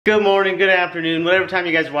Good morning, good afternoon, whatever time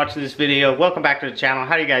you guys are watching this video. Welcome back to the channel.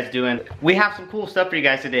 How are you guys doing? We have some cool stuff for you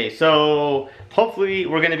guys today. So hopefully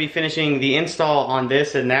we're going to be finishing the install on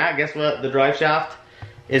this and that. Guess what? The drive shaft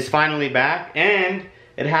is finally back and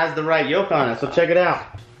it has the right yoke on it. So check it out.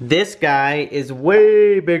 This guy is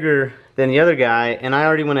way bigger than the other guy, and I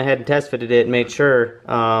already went ahead and test fitted it and made sure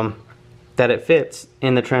that it fits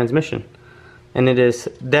in the transmission. And it is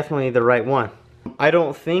definitely the right one. I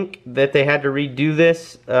don't think that they had to redo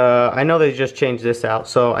this. I know they just changed this out,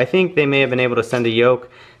 so I think they may have been able to send a yoke.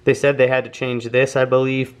 They said they had to change this, I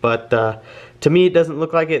believe, but to me it doesn't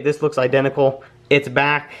look like it. This looks identical. It's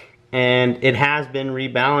back and it has been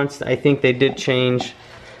rebalanced. I think they did change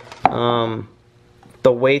the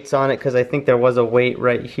weights on it, because I think there was a weight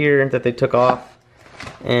right here that they took off,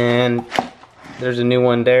 and there's a new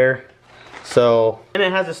one there. So, and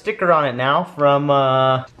it has a sticker on it now from,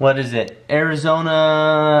 what is it,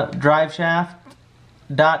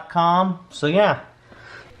 ArizonaDriveshaft.com. So yeah.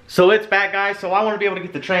 So it's back, guys. So I want to be able to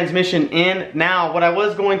get the transmission in. Now, what I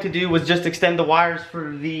was going to do was just extend the wires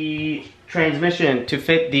for the transmission to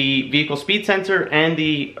fit the vehicle speed sensor and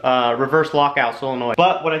the reverse lockout solenoid.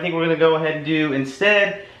 But what I think we're going to go ahead and do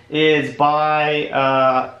instead is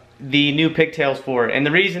buy the new pigtails for it. And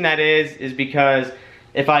the reason that is because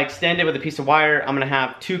if I extend it with a piece of wire, I'm going to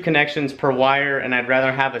have 2 connections per wire, and I'd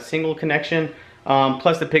rather have a single connection.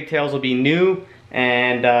 Plus the pigtails will be new,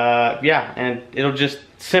 and yeah, and it'll just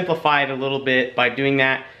simplify it a little bit by doing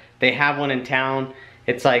that. They have one in town.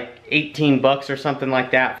 It's like 18 bucks or something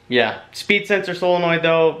like that. Yeah, speed sensor solenoid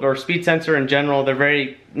though, or speed sensor in general, they're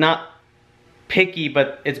very not picky,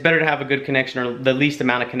 but it's better to have a good connection, or the least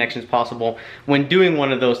amount of connections possible when doing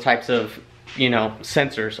one of those types of, you know,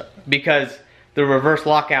 sensors, because the reverse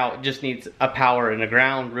lockout just needs a power and a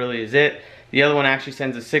ground, really is it. The other one actually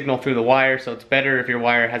sends a signal through the wire, so it's better if your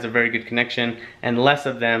wire has a very good connection and less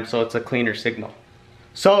of them, so it's a cleaner signal.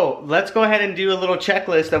 So let's go ahead and do a little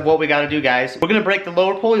checklist of what we got to do, guys. We're going to break the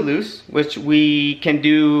lower pulley loose, which we can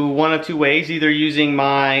do one of 2 ways, either using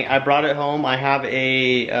I brought it home, I have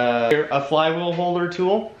a flywheel holder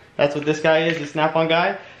tool. That's what this guy is, the Snap-on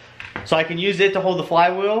guy. So I can use it to hold the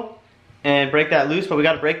flywheel and break that loose, but we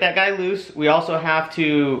got to break that guy loose. We also have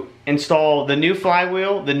to install the new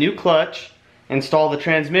flywheel, the new clutch, install the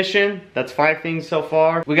transmission. That's 5 things so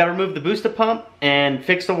far. We got to remove the booster pump and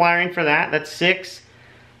fix the wiring for that. That's 6.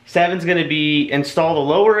 7's going to be install the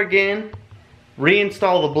lower again,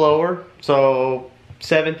 reinstall the blower. So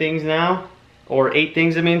 7 things now, or 8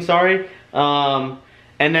 things I mean, sorry. And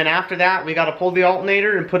then after that, we got to pull the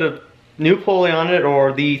alternator and put a new pulley on it,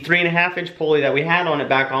 or the 3.5-inch pulley that we had on it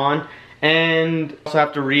back on. And also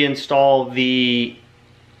have to reinstall the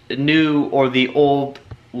new or the old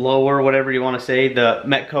lower, whatever you want to say, the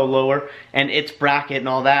Metco lower and its bracket and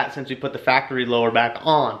all that, since we put the factory lower back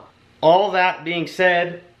on. All that being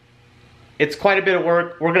said, it's quite a bit of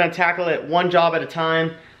work. We're going to tackle it one job at a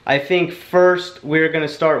time. I think first we're going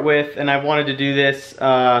to start with, and I've wanted to do this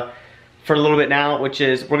for a little bit now, which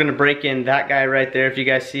is we're gonna break in that guy right there. If you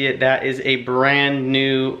guys see it, that is a brand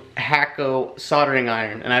new Hakko soldering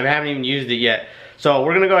iron, and I haven't even used it yet. So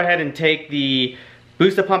we're gonna go ahead and take the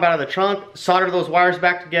booster pump out of the trunk, solder those wires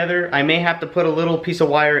back together. I may have to put a little piece of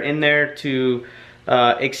wire in there to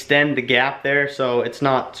extend the gap there so it's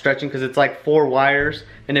not stretching, because it's like 4 wires,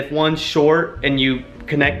 and if one's short and you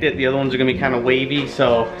connect it, the other ones are gonna be kind of wavy.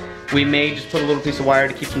 So we may just put a little piece of wire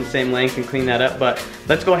to keep them the same length and clean that up, but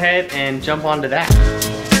let's go ahead and jump onto that.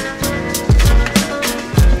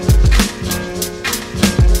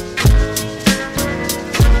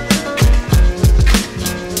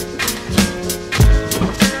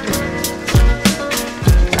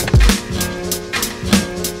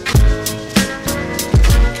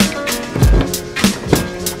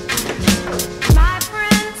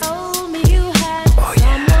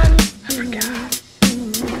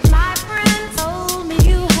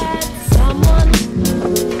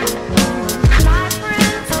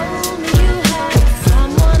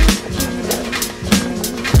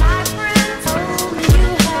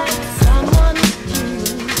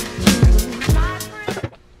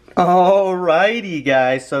 Alrighty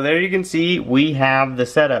guys, so there you can see we have the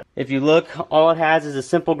setup. If you look, all it has is a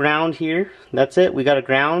simple ground here. That's it. We got a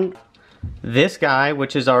ground this guy,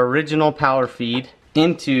 which is our original power feed,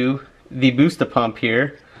 into the booster pump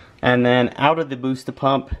here, and then out of the booster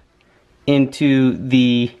pump into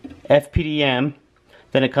the FPDM.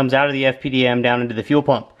 Then it comes out of the FPDM down into the fuel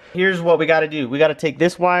pump. Here's what we got to do. We got to take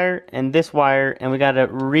this wire and we got to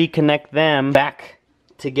reconnect them back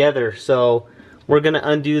together. So we're gonna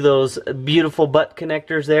undo those beautiful butt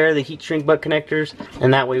connectors there, the heat shrink butt connectors,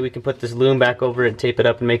 and that way we can put this loom back over it, tape it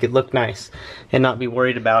up, and make it look nice and not be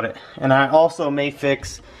worried about it. And I also may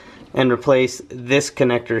fix and replace this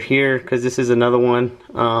connector here, because this is another one.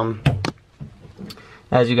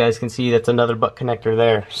 As you guys can see, that's another butt connector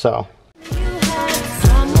there. So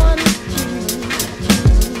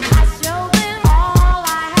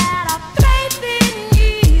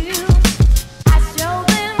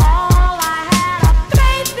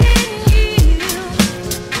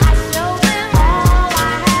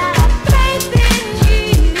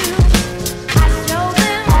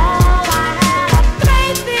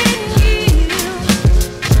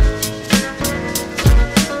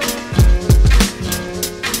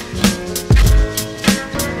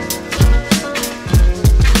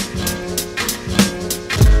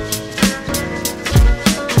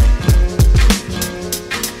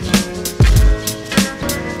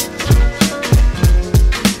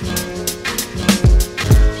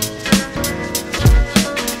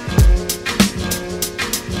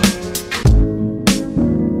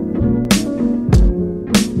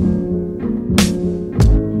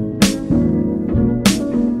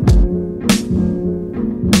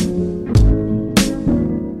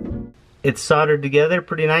it's soldered together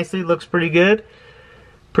pretty nicely, looks pretty good.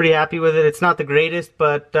 Pretty happy with it. It's not the greatest,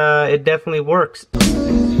 but it definitely works.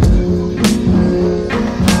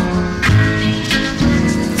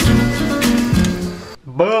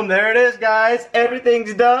 Boom, there it is, guys.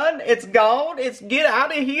 Everything's done. It's gone. It's get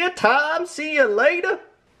out of here time. See you later.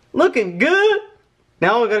 Looking good.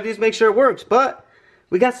 Now all we gotta do is make sure it works, but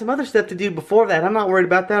we got some other stuff to do before that. I'm not worried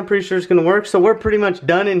about that. I'm pretty sure it's gonna work. So we're pretty much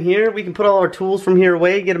done in here. We can put all our tools from here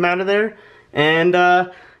away, get them out of there. And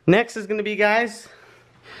next is gonna be, guys,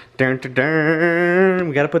 we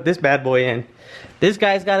gotta put this bad boy in. This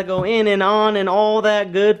guy's gotta go in and on and all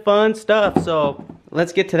that good fun stuff. So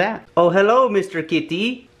let's get to that. Oh, hello, Mr.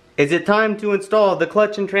 Kitty. Is it time to install the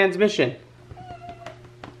clutch and transmission?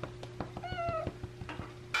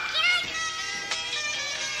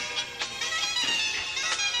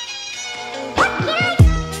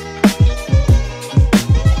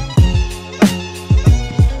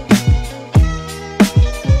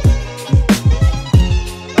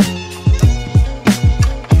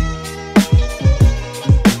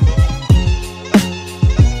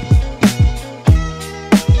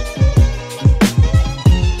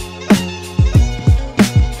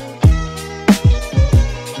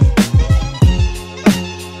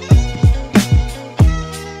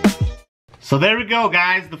 So there we go,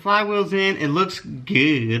 guys. The flywheel's in. It looks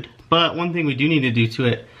good. But one thing we do need to do to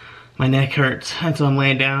it, my neck hurts. That's why I'm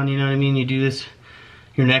laying down, you know what I mean? You do this,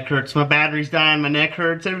 your neck hurts. My battery's dying, my neck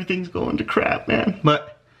hurts. Everything's going to crap, man.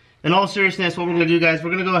 But in all seriousness, what we're gonna do, guys,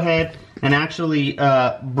 we're gonna go ahead and actually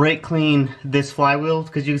brake clean this flywheel,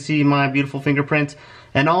 because you can see my beautiful fingerprints.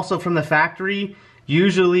 And also from the factory,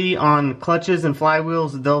 usually on clutches and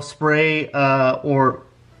flywheels, they'll spray or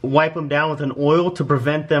wipe them down with an oil to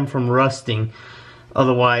prevent them from rusting.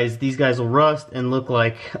 Otherwise, these guys will rust and look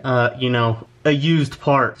like, you know, a used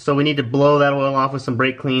part. So we need to blow that oil off with some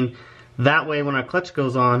brake clean. That way, when our clutch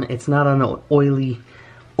goes on, it's not on an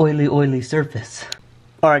oily surface.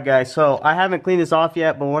 Alright, guys, so I haven't cleaned this off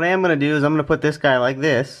yet, but what I am going to do is I'm going to put this guy like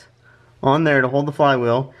this on there to hold the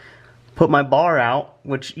flywheel. Put my bar out,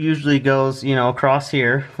 which usually goes, you know, across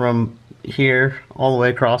here, from here all the way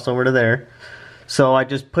across over to there. So I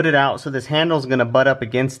just put it out so this handle's gonna butt up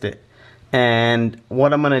against it. And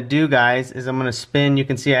what I'm gonna do, guys, is I'm gonna spin. You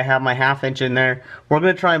can see I have my 1/2 inch in there. We're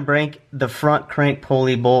gonna try and break the front crank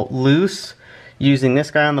pulley bolt loose using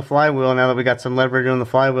this guy on the flywheel, now that we got some leverage on the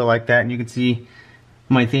flywheel like that. And you can see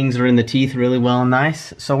my things are in the teeth really well and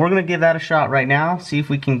nice. So we're gonna give that a shot right now, see if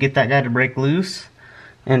we can get that guy to break loose.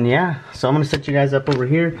 And yeah, so I'm gonna set you guys up over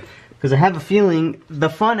here, because I have a feeling the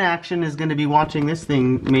fun action is going to be watching this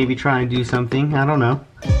thing maybe try and do something. I don't know.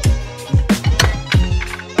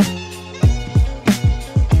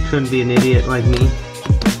 Shouldn't be an idiot like me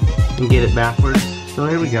and get it backwards. So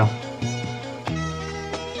here we go.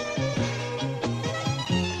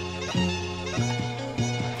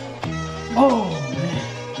 Oh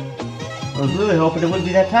man, I was really hoping it wouldn't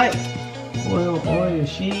be that tight. Well, boy, is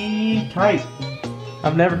she tight.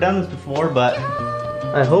 I've never done this before, but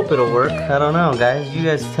I hope it'll work. I don't know, guys. You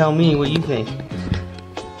guys tell me what you think.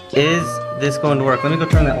 Is this going to work? Let me go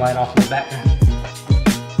turn that light off in the background.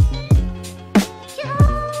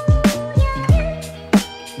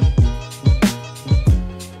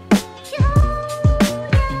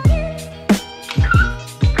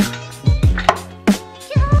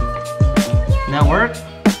 That work?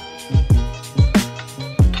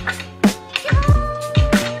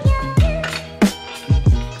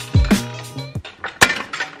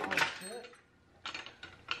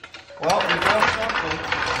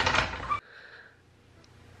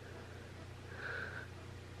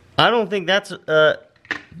 I don't think that's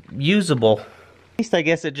usable. At least I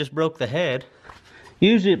guess it just broke the head.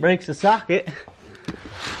 Usually it breaks the socket.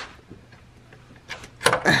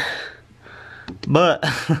 But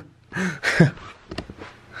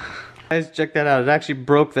guys, check that out. It actually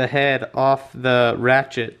broke the head off the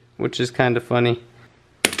ratchet, which is kind of funny.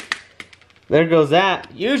 There goes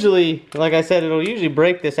that. Usually, like I said, it'll usually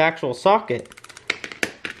break this actual socket.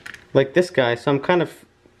 Like this guy. So I'm kind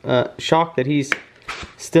of shocked that he's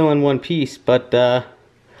still in one piece. But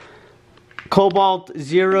Cobalt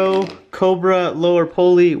 0, Cobra lower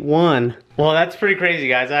pulley 1. Well, that's pretty crazy,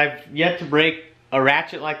 guys. I've yet to break a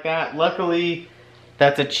ratchet like that. Luckily,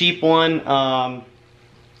 that's a cheap one.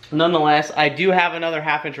 Nonetheless, I do have another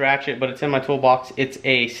 1/2 inch ratchet, but it's in my toolbox. It's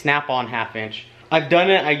a snap-on 1/2 inch. I've done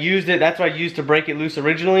it, I used it, that's what I used to break it loose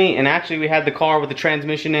originally, and actually we had the car with the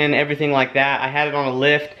transmission in, everything like that. I had it on a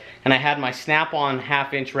lift, and I had my snap-on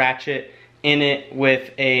 1/2 inch ratchet in it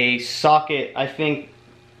with a socket, I think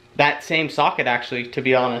that same socket actually, to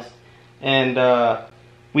be honest. And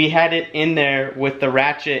we had it in there with the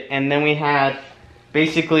ratchet, and then we had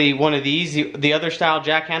basically one of these, the other style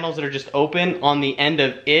jack handles that are just open on the end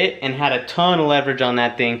of it, and had a ton of leverage on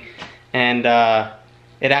that thing. And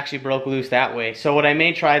it actually broke loose that way. So what I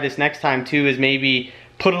may try this next time too is maybe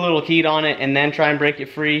put a little heat on it and then try and break it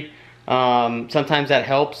free. Sometimes that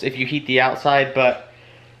helps if you heat the outside, but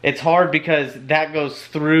it's hard because that goes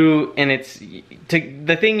through, and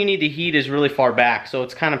the thing you need to heat is really far back, so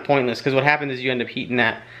it's kind of pointless, because what happens is you end up heating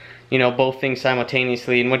that, you know, both things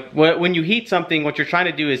simultaneously. And when you heat something, what you're trying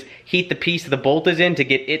to do is heat the piece the bolt is in to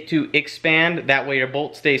get it to expand. That way your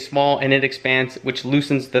bolt stays small and it expands, which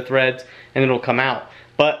loosens the threads, and it'll come out.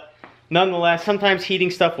 But nonetheless, sometimes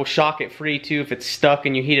heating stuff will shock it free too. If it's stuck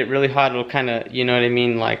and you heat it really hot, it'll kind of, you know what I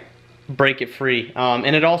mean, like break it free.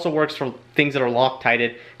 And it also works for things that are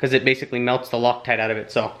Loctited, because it basically melts the Loctite out of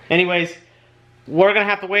it. So anyways, we're gonna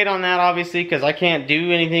have to wait on that, obviously, because I can't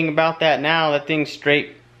do anything about that now. That thing's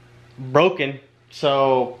straight broken,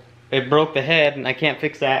 so it broke the head and I can't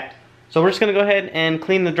fix that. So we're just gonna go ahead and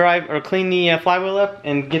clean the flywheel up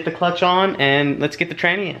and get the clutch on, and let's get the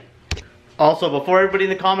tranny in. Also, before everybody in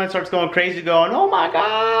the comments starts going crazy going, oh my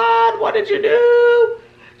god, what did you do?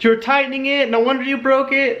 You're tightening it, no wonder you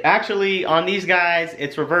broke it. Actually, on these guys,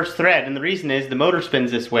 it's reverse thread, and the reason is the motor spins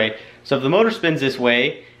this way. So if the motor spins this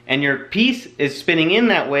way and your piece is spinning in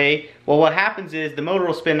that way, well, what happens is the motor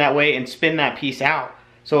will spin that way and spin that piece out.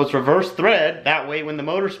 So it's reverse thread, that way when the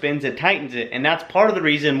motor spins, it tightens it. And that's part of the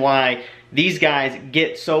reason why these guys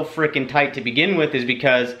get so freaking tight to begin with, is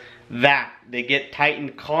because they get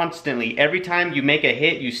tightened constantly. Every time you make a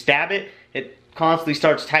hit, you stab it, it constantly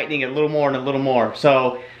starts tightening it a little more and a little more.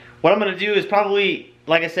 So what I'm gonna do is probably,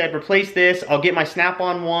 like I said, replace this. I'll get my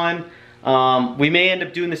snap-on one. We may end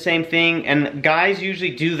up doing the same thing, and guys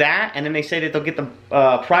usually do that, and then they say that they'll get the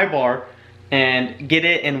pry bar and get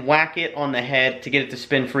it and whack it on the head to get it to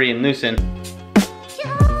spin free and loosen.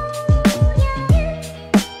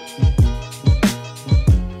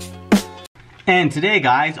 And today,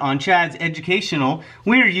 guys, on Chad's Educational,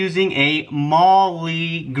 we're using a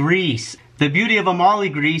moly grease. The beauty of a moly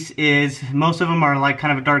grease is most of them are like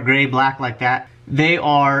kind of a dark gray, black like that. They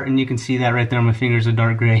are, and you can see that right there on my fingers, a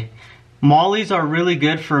dark gray. Mollies are really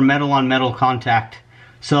good for metal on metal contact.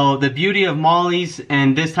 So the beauty of mollies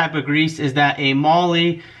and this type of grease is that a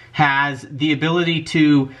moly has the ability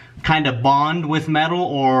to kind of bond with metal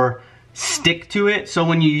or stick to it. So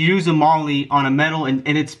when you use a moly on a metal, and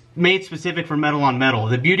it's made specific for metal on metal,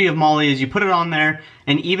 the beauty of moly is you put it on there,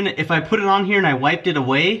 and even if I put it on here and I wiped it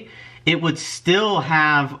away, it would still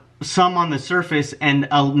have some on the surface, and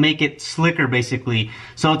I'll make it slicker basically.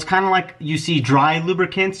 So it's kind of like you see dry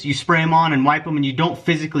lubricants, you spray them on and wipe them and you don't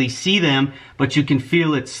physically see them, but you can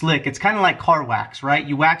feel it slick. It's kind of like car wax, right?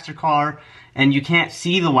 You wax your car and you can't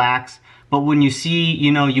see the wax, but when you see,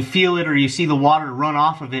 you know, you feel it or you see the water run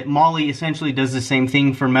off of it. Moly essentially does the same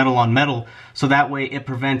thing for metal on metal, so that way it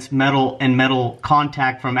prevents metal and metal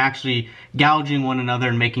contact from actually gouging one another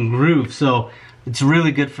and making grooves. So it's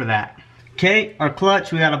really good for that. Okay, our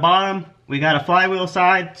clutch, we got a bottom, we got a flywheel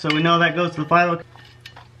side, so we know that goes to the flywheel.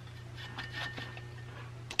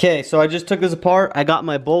 Okay, so I just took this apart. I got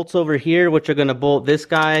my bolts over here, which are gonna bolt this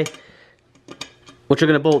guy, which are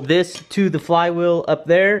gonna bolt this to the flywheel up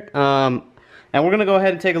there. And we're gonna go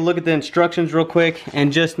ahead and take a look at the instructions real quick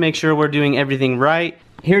and just make sure we're doing everything right.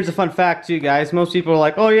 Here's a fun fact too, guys. Most people are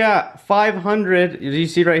like, oh yeah, 500, as you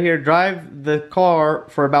see right here, drive the car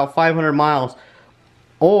for about 500 miles.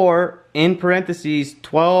 Or, in parentheses,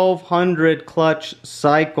 1,200 clutch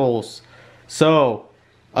cycles. So,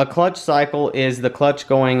 a clutch cycle is the clutch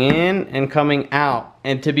going in and coming out.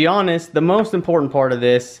 And to be honest, the most important part of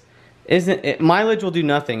this mileage will do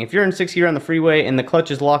nothing. If you're in 6th gear on the freeway and the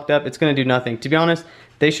clutch is locked up, it's going to do nothing. To be honest,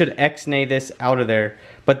 they should X-nay this out of there.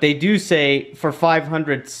 But they do say for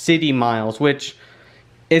 500 city miles, which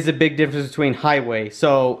is a big difference between highway.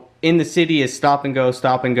 So in the city is stop and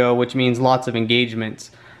go, which means lots of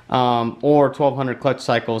engagements, or 1200 clutch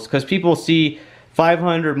cycles. Because people see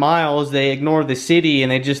 500 miles, they ignore the city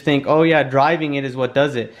and they just think, oh yeah, driving it is what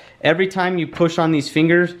does it. Every time you push on these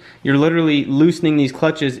fingers, you're literally loosening these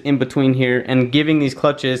clutches in between here and giving these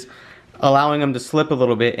clutches, allowing them to slip a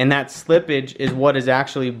little bit, and that slippage is what is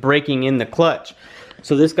actually breaking in the clutch.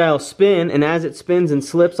 So this guy will spin, and as it spins and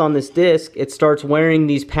slips on this disc, it starts wearing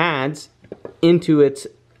these pads into its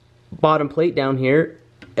bottom plate down here,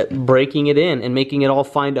 breaking it in and making it all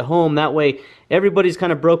find a home. That way everybody's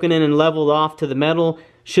kind of broken in and leveled off to the metal,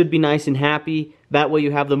 should be nice and happy. That way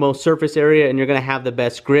you have the most surface area and you're going to have the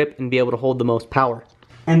best grip and be able to hold the most power.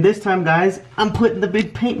 And this time, guys, I'm putting the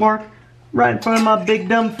big paint mark right in front of my big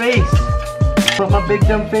dumb face. But my big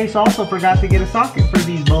dumb face also forgot to get a socket for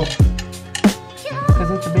these bolts,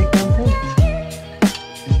 because it's a big dumb face.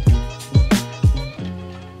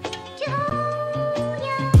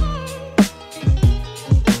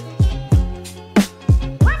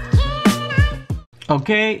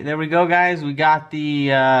 Okay, there we go, guys. We got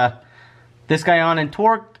the this guy on and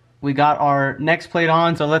torqued. We got our next plate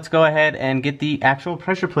on, so let's go ahead and get the actual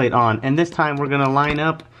pressure plate on. And this time we're gonna line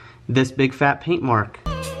up this big fat paint mark.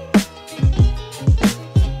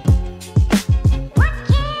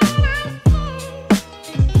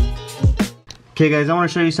 Okay guys, I want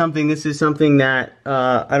to show you something. This is something that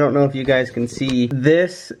I don't know if you guys can see.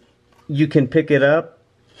 This, you can pick it up,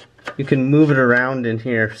 you can move it around in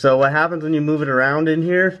here. So what happens when you move it around in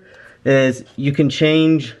here is you can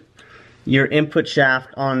change your input shaft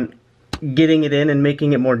on getting it in and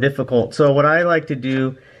making it more difficult. So what I like to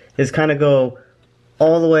do is kind of go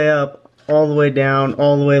all the way up, all the way down,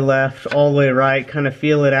 all the way left, all the way right, kind of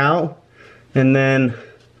feel it out, and then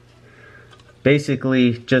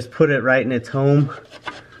basically just put it right in its home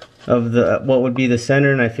of the what would be the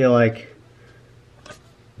center. And I feel like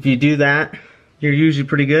if you do that, you're usually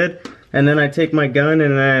pretty good. And then I take my gun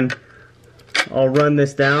and then I'll run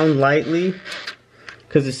this down lightly,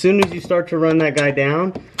 because as soon as you start to run that guy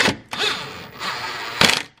down,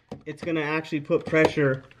 it's gonna actually put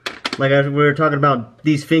pressure. Like we were talking about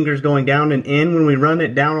these fingers going down and in, when we run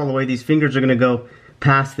it down all the way, these fingers are gonna go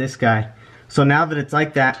past this guy. So now that it's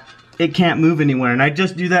like that, it can't move anywhere. And I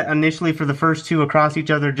just do that initially for the first two across each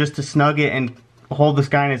other, just to snug it and hold this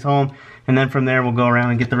guy in his home, and then from there we'll go around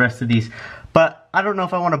and get the rest of these. But I don't know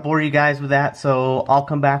if I want to bore you guys with that, so I'll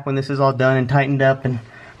come back when this is all done and tightened up and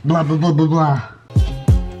blah blah blah blah blah.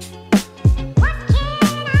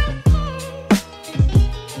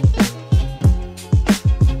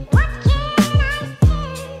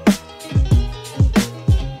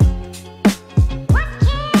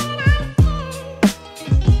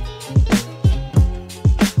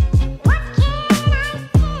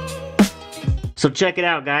 So check it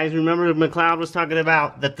out, guys. Remember McLeod was talking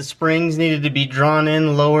about that the springs needed to be drawn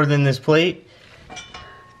in lower than this plate?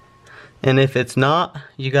 And if it's not,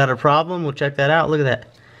 you got a problem. We'll check that out. Look at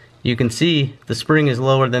that. You can see the spring is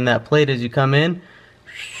lower than that plate as you come in.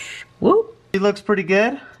 Whoop. It looks pretty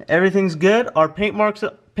good. Everything's good. Our paint marked.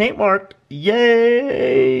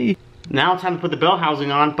 Yay! Now it's time to put the bell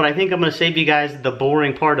housing on, but I think I'm going to save you guys the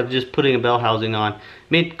boring part of just putting a bell housing on. I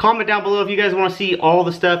mean, comment down below if you guys want to see all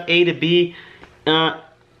the stuff A to B.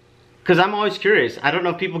 Because I'm always curious. I don't know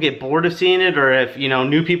if people get bored of seeing it, or if, you know,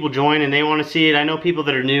 new people join and they want to see it. I know people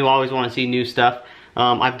that are new always want to see new stuff.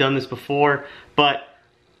 I've done this before, but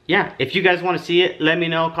yeah, if you guys want to see it, let me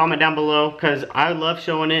know. Comment down below, because I love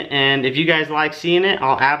showing it, and if you guys like seeing it,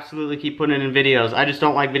 I'll absolutely keep putting it in videos. I just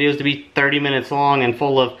don't like videos to be 30 minutes long and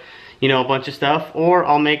full of, you know, a bunch of stuff. Or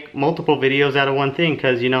I'll make multiple videos out of one thing,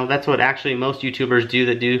 because, you know, that's what actually most YouTubers do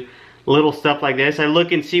that do little stuff like this. I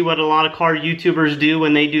look and see what a lot of car YouTubers do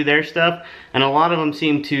when they do their stuff, and a lot of them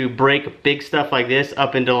seem to break big stuff like this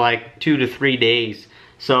up into like 2 to 3 days.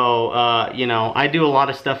 So you know, I do a lot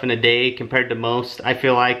of stuff in a day compared to most, I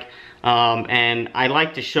feel like, and I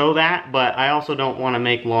like to show that, but I also don't want to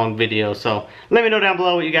make long videos. So let me know down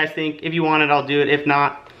below what you guys think. If you want it, I'll do it. If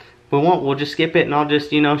not, we won't. We'll just skip it, and I'll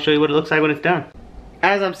just, you know, show you what it looks like when it's done.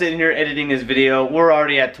 As I'm sitting here editing this video, we're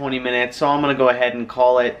already at 20 minutes, so I'm going to go ahead and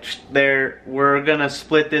call it there. We're going to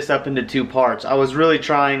split this up into 2 parts. I was really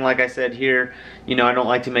trying, like I said here, you know, I don't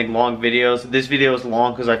like to make long videos. This video is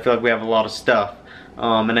long because I feel like we have a lot of stuff.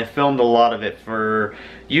 And I filmed a lot of it for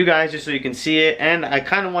you guys just so you can see it, and I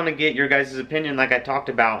kind of want to get your guys' opinion like I talked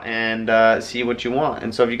about, and see what you want.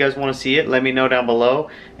 And so if you guys want to see it, let me know down below,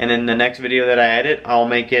 and in the next video that I edit, I'll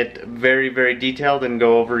make it very, very detailed and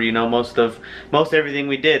go over, you know, most everything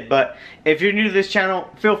we did. But if you're new to this channel,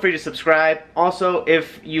 feel free to subscribe. Also,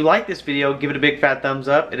 if you like this video, give it a big fat thumbs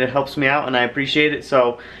up. It helps me out and I appreciate it.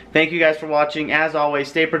 So thank you guys for watching. As always,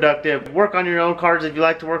 stay productive. Work on your own cars if you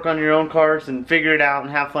like to work on your own cars, and figure it out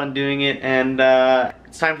and have fun doing it. And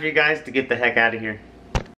it's time for you guys to get the heck out of here.